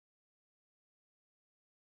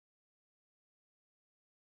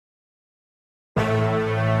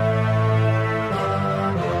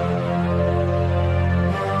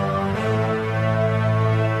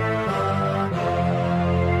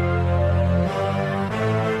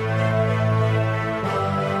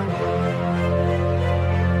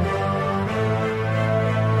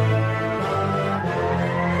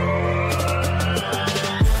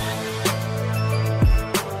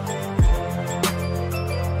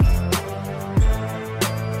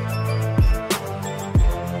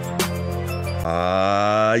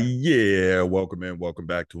Yeah, welcome in. Welcome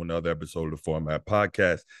back to another episode of the Format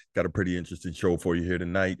Podcast. Got a pretty interesting show for you here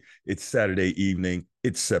tonight. It's Saturday evening.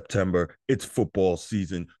 It's September. It's football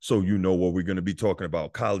season. So you know what we're going to be talking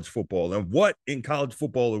about, college football. And what in college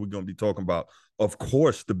football are we going to be talking about? Of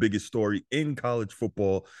course, the biggest story in college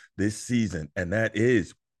football this season, and that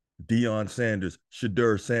is Deion Sanders,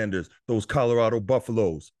 Shedeur Sanders, those Colorado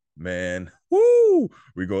Buffaloes. Man, woo!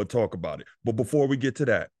 We're going to talk about it. But before we get to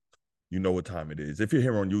that, you know what time it is. If you're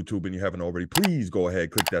here on YouTube and you haven't already, please go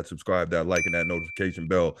ahead, click that subscribe, that like, and that notification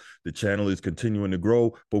bell. The channel is continuing to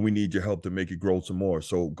grow, but we need your help to make it grow some more.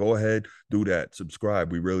 So go ahead, do that,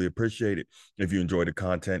 subscribe. We really appreciate it. If you enjoy the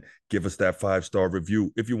content, give us that 5-star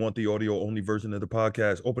review. If you want the audio only version of the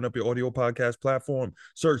podcast, open up your audio podcast platform,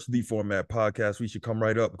 search the Format Podcast. We should come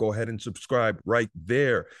right up. Go ahead and subscribe right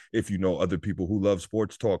there. If you know other people who love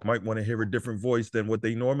sports talk, might want to hear a different voice than what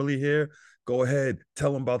they normally hear, go ahead,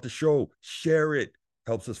 tell them about the show, share it.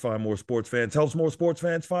 Helps us find more sports fans, helps more sports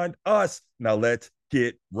fans find us. Now let's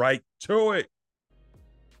get right to it.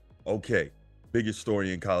 Okay, biggest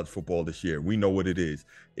story in college football this year. We know what it is.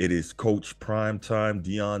 It is Coach Primetime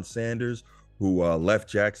Deion Sanders, who left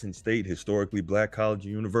Jackson State, historically black college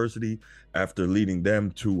and university, after leading them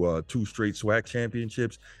to 2 straight SWAC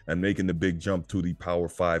championships and making the big jump to the Power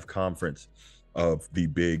 5 conference of the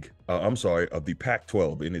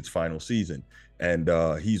Pac-12 in its final season. And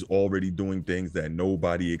he's already doing things that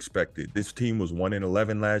nobody expected. This team was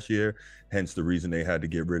 1-11 last year, hence the reason they had to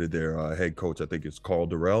get rid of their head coach. I think it's Carl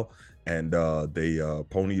Durrell. And they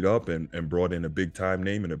ponied up and brought in a big-time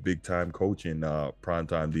name and a big-time coach in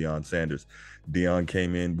primetime Deion Sanders. Deion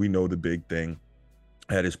came in. We know the big thing.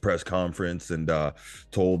 Had his press conference and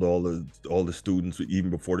told all the students, even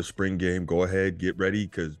before the spring game, go ahead, get ready,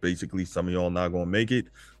 because basically some of y'all not gonna make it.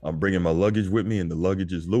 I'm bringing my luggage with me, and the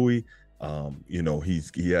luggage is Louis.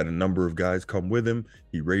 He had a number of guys come with him.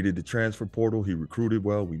 He raided the transfer portal. He recruited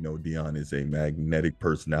well. We know Deion is a magnetic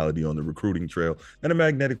personality on the recruiting trail and a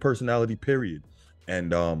magnetic personality, period.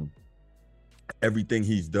 And everything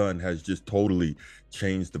he's done has just totally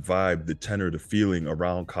changed the vibe, the tenor, the feeling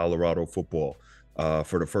around Colorado football.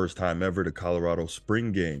 For the first time ever, the Colorado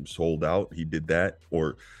spring game sold out. He did that,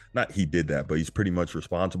 or not he did that, but he's pretty much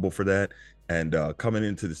responsible for that. And coming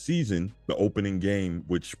into the season, the opening game,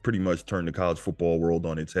 which pretty much turned the college football world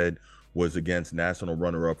on its head, was against national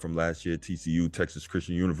runner-up from last year, TCU, Texas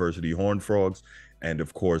Christian University Horned Frogs. And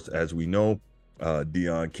of course, as we know,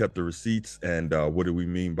 Deion kept the receipts. And what do we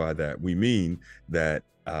mean by that? We mean that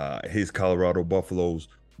his Colorado Buffaloes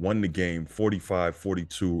won the game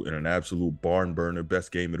 45-42 in an absolute barn burner.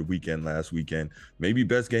 Best game of the weekend last weekend, maybe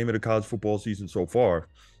best game of the college football season so far,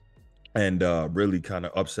 and really kind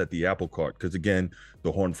of upset the apple cart, because again,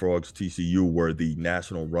 the Horned Frogs, TCU, were the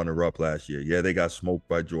national runner-up last year. Yeah, they got smoked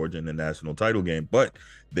by Georgia in the national title game, but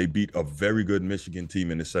they beat a very good Michigan team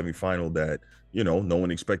in the semifinal that, no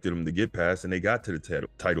one expected them to get past, and they got to the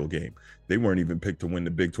title game. They weren't even picked to win the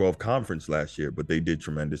Big 12 conference last year, but they did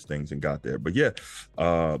tremendous things and got there. But yeah,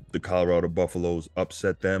 the Colorado Buffaloes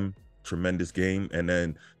upset them. Tremendous game. And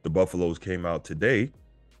then the Buffaloes came out today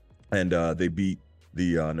and they beat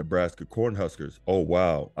the Nebraska Cornhuskers. Oh,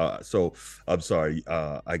 wow. So I'm sorry.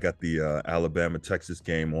 I got the Alabama-Texas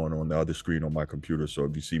game on the other screen on my computer. So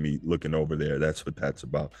if you see me looking over there, that's what that's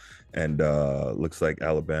about. And looks like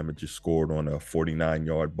Alabama just scored on a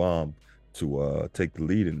 49-yard bomb to take the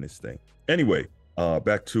lead in this thing. Anyway,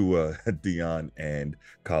 back to Deion and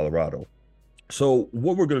Colorado. So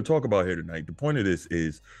what we're going to talk about here tonight, the point of this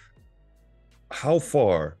is, how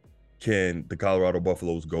far can the Colorado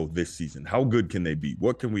Buffaloes go this season? How good can they be?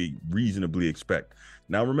 What can we reasonably expect?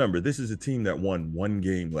 Now, remember, this is a team that won 1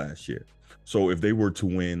 game last year. So if they were to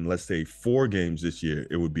win, let's say, 4 games this year,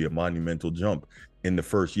 it would be a monumental jump in the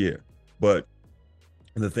first year. But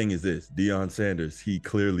the thing is this, Deion Sanders, he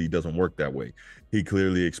clearly doesn't work that way. He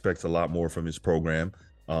clearly expects a lot more from his program.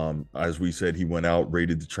 As we said, he went out,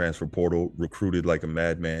 raided the transfer portal, recruited like a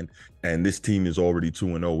madman, and this team is already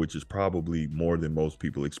 2-0, which is probably more than most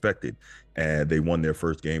people expected. And they won their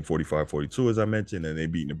first game 45-42, as I mentioned, and they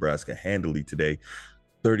beat Nebraska handily today,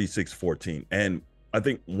 36-14. And I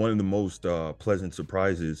think one of the most pleasant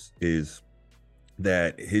surprises is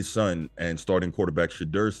that his son and starting quarterback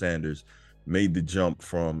Shedeur Sanders made the jump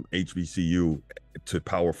from HBCU to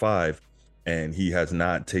Power 5, and he has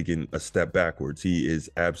not taken a step backwards. He is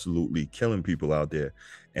absolutely killing people out there.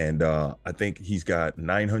 And I think he's got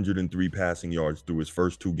 903 passing yards through his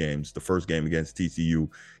first 2 games. The first game against TCU,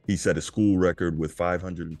 he set a school record with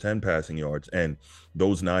 510 passing yards. And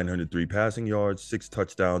those 903 passing yards, 6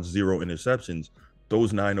 touchdowns, 0 interceptions,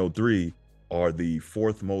 those 903 are the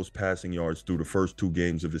fourth most passing yards through the first two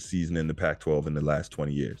games of the season in the Pac-12 in the last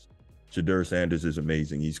 20 years. Shedeur Sanders is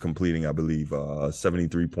amazing. He's completing, I believe,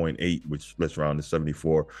 73.8, which let's round to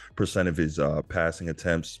 74% of his passing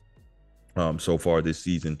attempts so far this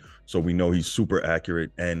season. So we know he's super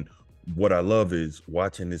accurate. And what I love is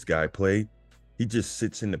watching this guy play. He just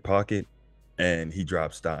sits in the pocket and he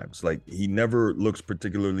drops dimes. Like, he never looks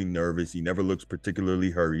particularly nervous. He never looks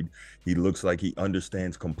particularly hurried. He looks like he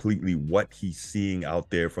understands completely what he's seeing out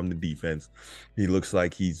there from the defense. He looks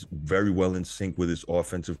like he's very well in sync with his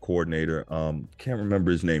offensive coordinator. Can't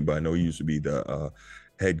remember his name, but I know he used to be the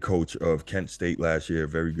head coach of Kent State last year.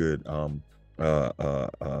 Very good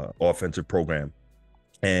offensive program.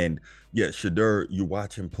 And yeah, Shedeur, you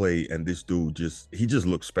watch him play, and this dude he just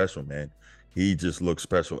looks special, man. He just looks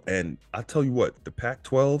special. And I tell you what, the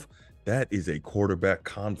Pac-12, that is a quarterback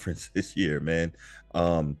conference this year, man.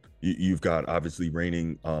 You've got obviously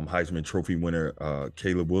reigning Heisman Trophy winner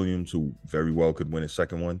Caleb Williams, who very well could win a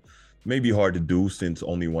second one. Maybe hard to do since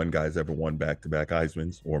only one guy's ever won back-to-back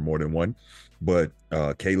Heismans, or more than one. But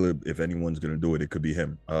Caleb, if anyone's going to do it, it could be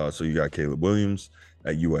him. So you got Caleb Williams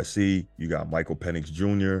at USC. You got Michael Penix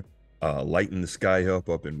Jr. Lighting the sky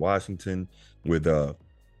up in Washington with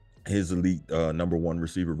his elite number one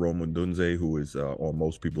receiver, Rome Odunze, who is on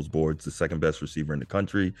most people's boards the second best receiver in the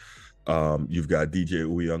country. You've got DJ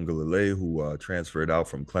Uiagalelei, who transferred out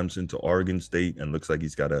from Clemson to Oregon State and looks like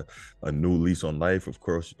he's got a new lease on life. Of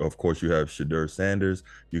course, you have Shedeur Sanders.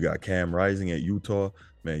 You got Cam Rising at Utah.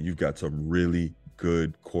 Man, you've got some really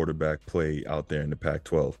good quarterback play out there in the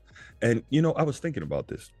Pac-12. And, I was thinking about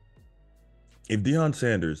this. If Deion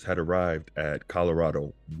Sanders had arrived at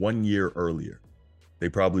Colorado 1 year earlier, they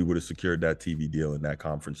probably would have secured that TV deal and that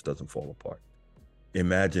conference doesn't fall apart.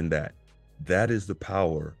 Imagine that. That is the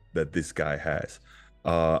power that this guy has.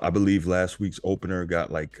 I believe last week's opener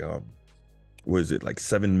got like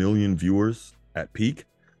 7 million viewers at peak.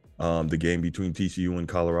 The game between TCU and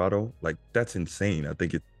Colorado, like, that's insane. I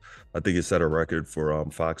think it set a record for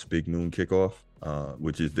Fox Big Noon Kickoff,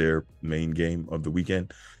 which is their main game of the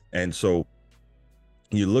weekend. And so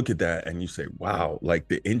you look at that and you say, wow, like,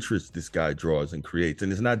 the interest this guy draws and creates.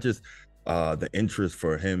 And it's not just the interest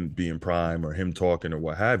for him being prime or him talking or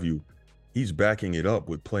what have you. He's backing it up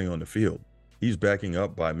with play on the field. He's backing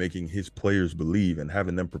up by making his players believe and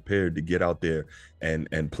having them prepared to get out there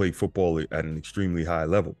and play football at an extremely high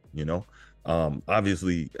level.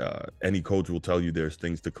 Obviously, any coach will tell you there's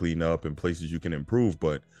things to clean up and places you can improve,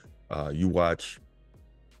 but you watch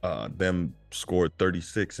them score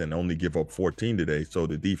 36 and only give up 14 today. So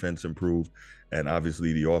the defense improved, and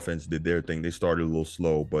obviously the offense did their thing. They started a little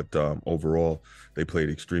slow, but overall they played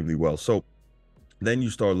extremely well. So then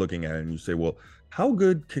you start looking at it and you say, well, how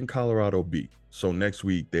good can Colorado be? So next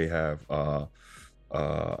week they have a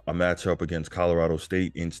matchup against Colorado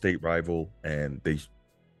State, in-state rival, and they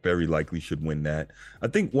very likely should win that. I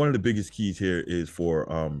think one of the biggest keys here is for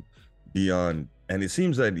Deion, and it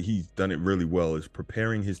seems that he's done it really well, is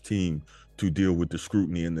preparing his team to deal with the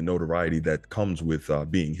scrutiny and the notoriety that comes with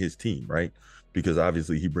being his team, right? Because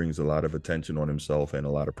obviously he brings a lot of attention on himself and a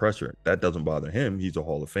lot of pressure. That doesn't bother him. He's a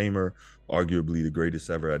Hall of Famer, arguably the greatest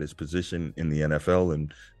ever at his position in the NFL,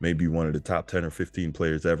 and maybe one of the top 10 or 15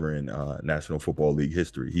 players ever in National Football League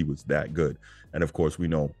history. He was that good. And of course, we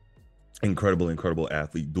know incredible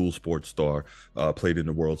athlete, dual sports star, played in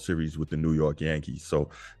the World Series with the New York Yankees. So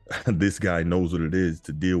this guy knows what it is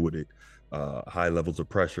to deal with it. High levels of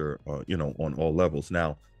pressure, on all levels.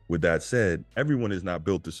 Now, with that said, everyone is not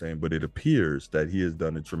built the same, but it appears that he has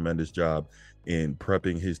done a tremendous job in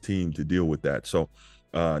prepping his team to deal with that. So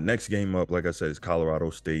next game up, like I said, is Colorado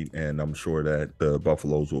State, and I'm sure that the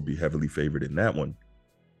Buffaloes will be heavily favored in that one.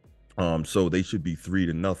 So they should be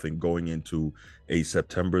 3-0 going into a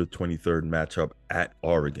September 23rd matchup at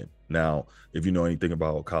Oregon. Now, if you know anything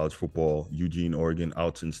about college football, Eugene, Oregon,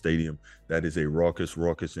 Autzen Stadium, that is a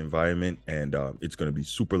raucous environment, and it's going to be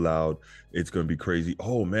super loud. It's going to be crazy.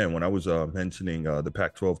 Oh, man, when I was mentioning the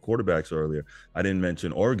Pac-12 quarterbacks earlier, I didn't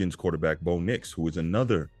mention Oregon's quarterback, Bo Nix, who is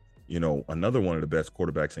another one of the best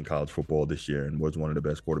quarterbacks in college football this year and was one of the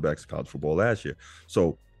best quarterbacks in college football last year.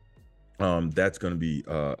 So that's going to be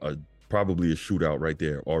probably a shootout right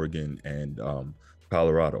there, Oregon and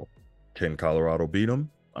Colorado. Can Colorado beat them?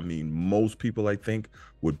 I mean, most people, I think,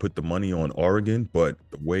 would put the money on Oregon, but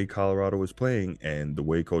the way Colorado is playing and the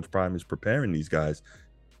way Coach Prime is preparing these guys,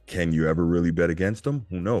 can you ever really bet against them?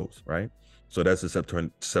 Who knows, right? So that's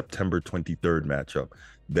the September 23rd matchup.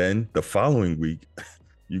 Then the following week,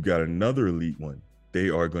 you got another elite one. They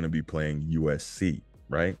are going to be playing USC,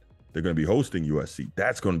 right? They're going to be hosting USC.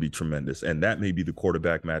 That's going to be tremendous. And that may be the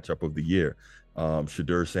quarterback matchup of the year.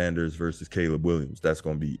 Shadur Sanders versus Caleb Williams. That's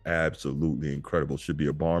going to be absolutely incredible. Should be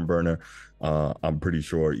a barn burner. I'm pretty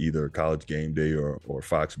sure either College Game Day or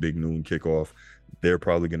Fox Big Noon kickoff, they're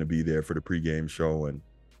probably going to be there for the pregame show. And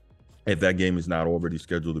if that game is not already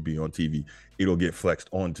scheduled to be on TV, it'll get flexed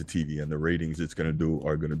onto TV, and the ratings it's going to do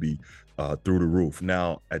are going to be through the roof.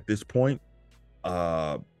 Now, at this point,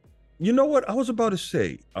 you know what I was about to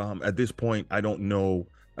say? At this point, I don't know.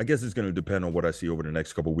 I guess it's going to depend on what I see over the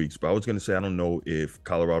next couple of weeks. But I was going to say I don't know if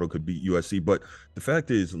Colorado could beat USC. But the fact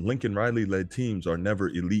is, Lincoln Riley-led teams are never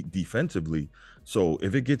elite defensively. So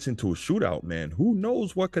if it gets into a shootout, man, who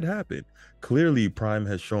knows what could happen? Clearly, Coach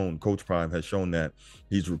Prime has shown that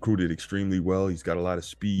he's recruited extremely well. He's got a lot of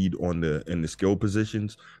speed in the skill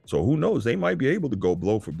positions. So who knows? They might be able to go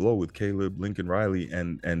blow for blow with Caleb, Lincoln Riley,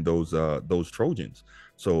 and those Trojans.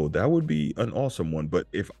 So that would be an awesome one. But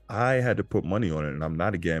if I had to put money on it, and I'm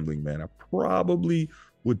not a gambling man, I probably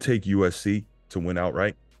would take USC to win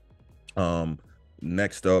outright.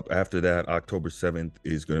 Next up after that, October 7th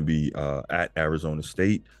is going to be at Arizona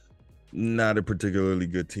State. Not a particularly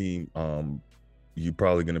good team. You're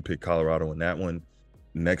probably going to pick Colorado in that one.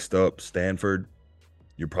 Next up, Stanford.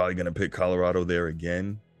 You're probably going to pick Colorado there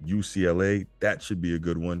again. UCLA, that should be a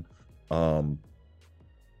good one.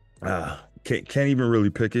 Can't even really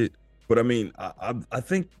pick it. But I mean, I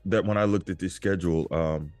think that when I looked at this schedule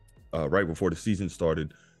right before the season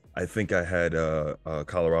started, I think I had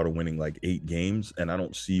Colorado winning like 8 games, and I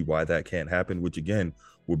don't see why that can't happen, which again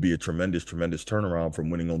would be a tremendous turnaround from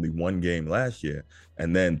winning only 1 game last year.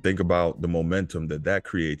 And then think about the momentum that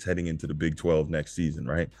creates heading into the Big 12 next season,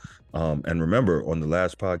 right? And remember, on the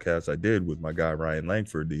last podcast I did with my guy Ryan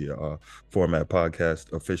Langford, the Format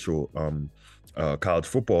Podcast official college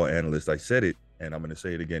football analyst, I said it, and I'm going to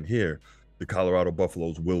say it again here. The Colorado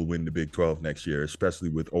Buffaloes will win the Big 12 next year, especially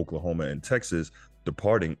with Oklahoma and Texas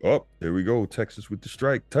departing. Oh, there we go. Texas with the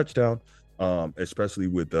strike. Touchdown. Especially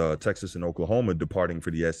with Texas and Oklahoma departing for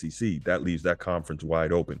the SEC. That leaves that conference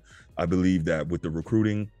wide open. I believe that with the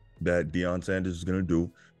recruiting that Deion Sanders is going to do,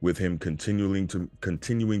 with him continuing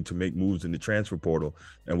to make moves in the transfer portal,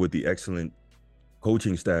 and with the excellent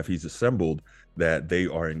coaching staff he's assembled, that they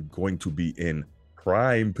are going to be in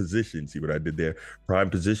prime position. See what I did there? Prime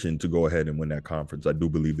position to go ahead and win that conference. I do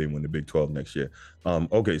believe they win the Big 12 next year.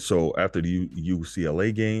 Okay, so after the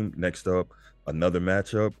UCLA game, next up, another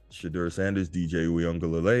matchup, Shadur Sanders, DJ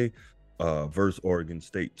Uiagalelei versus Oregon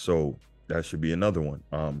State. So that should be another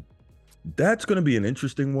one. That's going to be an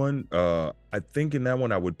interesting one. I think in that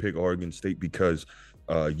one I would pick Oregon State because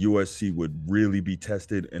USC would really be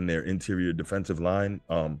tested in their interior defensive line.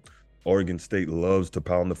 Oregon State loves to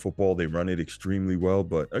pound the football. They run it extremely well.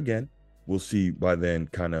 But again, we'll see by then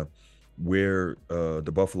kind of where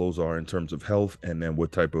the Buffaloes are in terms of health and then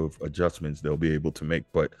what type of adjustments they'll be able to make.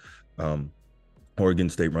 But Oregon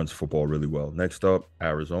State runs football really well. Next up,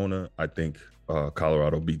 Arizona. I think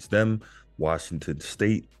Colorado beats them. Washington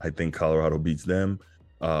State. I think Colorado beats them.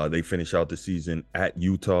 They finish out the season at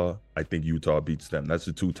Utah. I think Utah beats them. That's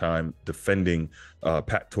the 2-time defending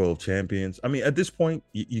Pac-12 champions. I mean, at this point,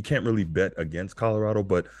 you can't really bet against Colorado,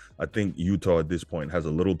 but I think Utah at this point has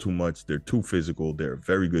a little too much. They're too physical. They're a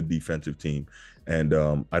very good defensive team. And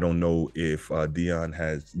I don't know if Deion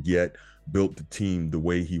has yet built the team the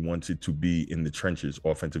way he wants it to be in the trenches,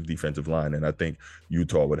 offensive, defensive line. And I think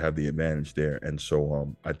Utah would have the advantage there. And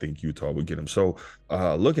so I think Utah would get them. So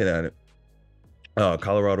looking at it,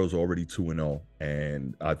 Colorado's already 2-0,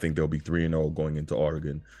 and I think they'll be 3-0 going into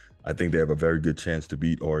Oregon. I think they have a very good chance to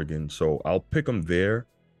beat Oregon. So I'll pick them there.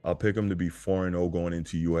 I'll pick them to be 4-0 going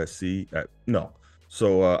into USC.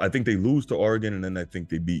 So I think they lose to Oregon, and then I think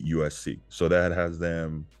they beat USC. So that has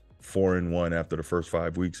them 4-1 after the first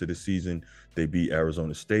 5 weeks of the season. They beat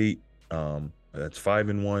Arizona State. That's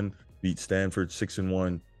 5-1. Beat Stanford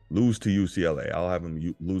 6-1. Lose to UCLA. I'll have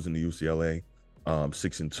them losing to UCLA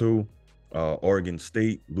 6-2. Oregon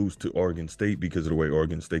State, lose to Oregon State because of the way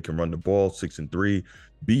Oregon State can run the ball, 6-3.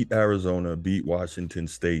 Beat Arizona, beat Washington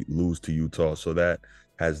State, lose to Utah. So that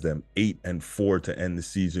has them 8-4 to end the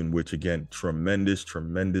season, which again, tremendous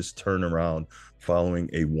turnaround following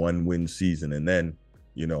a 1-win season. And then,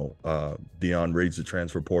 Deion raids the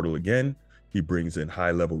transfer portal again. He brings in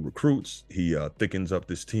high-level recruits. He thickens up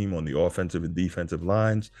this team on the offensive and defensive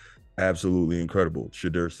lines. Absolutely incredible.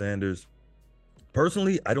 Shadur Sanders.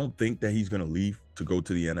 Personally, I don't think that he's going to leave to go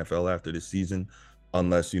to the NFL after this season,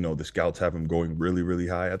 unless, the scouts have him going really, really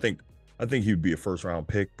high. I think he'd be a first-round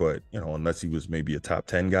pick, but, unless he was maybe a top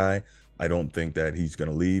 10 guy, I don't think that he's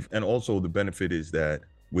going to leave. And also the benefit is that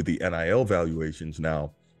with the NIL valuations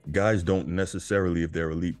now, guys don't necessarily, if they're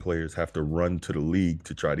elite players, have to run to the league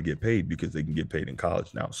to try to get paid because they can get paid in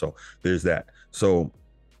college now. So there's that. So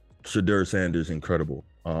Shadur Sanders, incredible.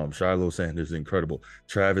 Shiloh Sanders, incredible.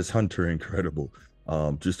 Travis Hunter, incredible.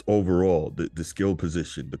 Just overall, the skill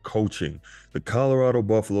position, the coaching, the Colorado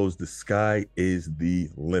Buffaloes, the sky is the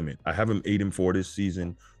limit. I have them 8-4 this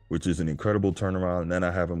season, which is an incredible turnaround. And then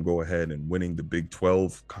I have them go ahead and winning the Big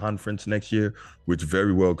 12 conference next year, which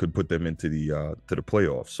very well could put them into the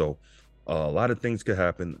playoffs. So a lot of things could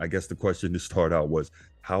happen. I guess the question to start out was,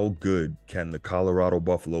 how good can the Colorado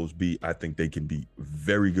Buffaloes be? I think they can be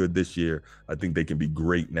very good this year. I think they can be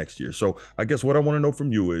great next year. So I guess what I want to know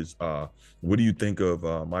from you is, what do you think of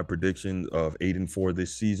my prediction of 8-4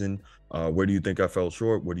 this season? Where do you think I fell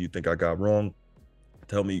short? What do you think I got wrong?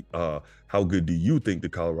 Tell me, how good do you think the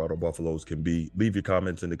Colorado Buffaloes can be? Leave your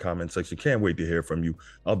comments in the comment section. Can't wait to hear from you.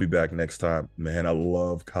 I'll be back next time. Man, I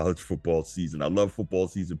love college football season. I love football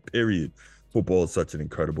season, period. Football is such an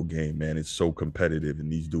incredible game, man. It's so competitive,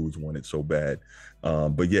 and these dudes want it so bad.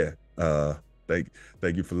 But yeah,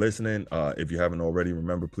 thank you for listening. If you haven't already,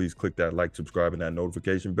 remember, please click that like, subscribe, and that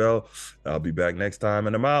notification bell. I'll be back next time,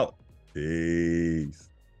 and I'm out. Peace.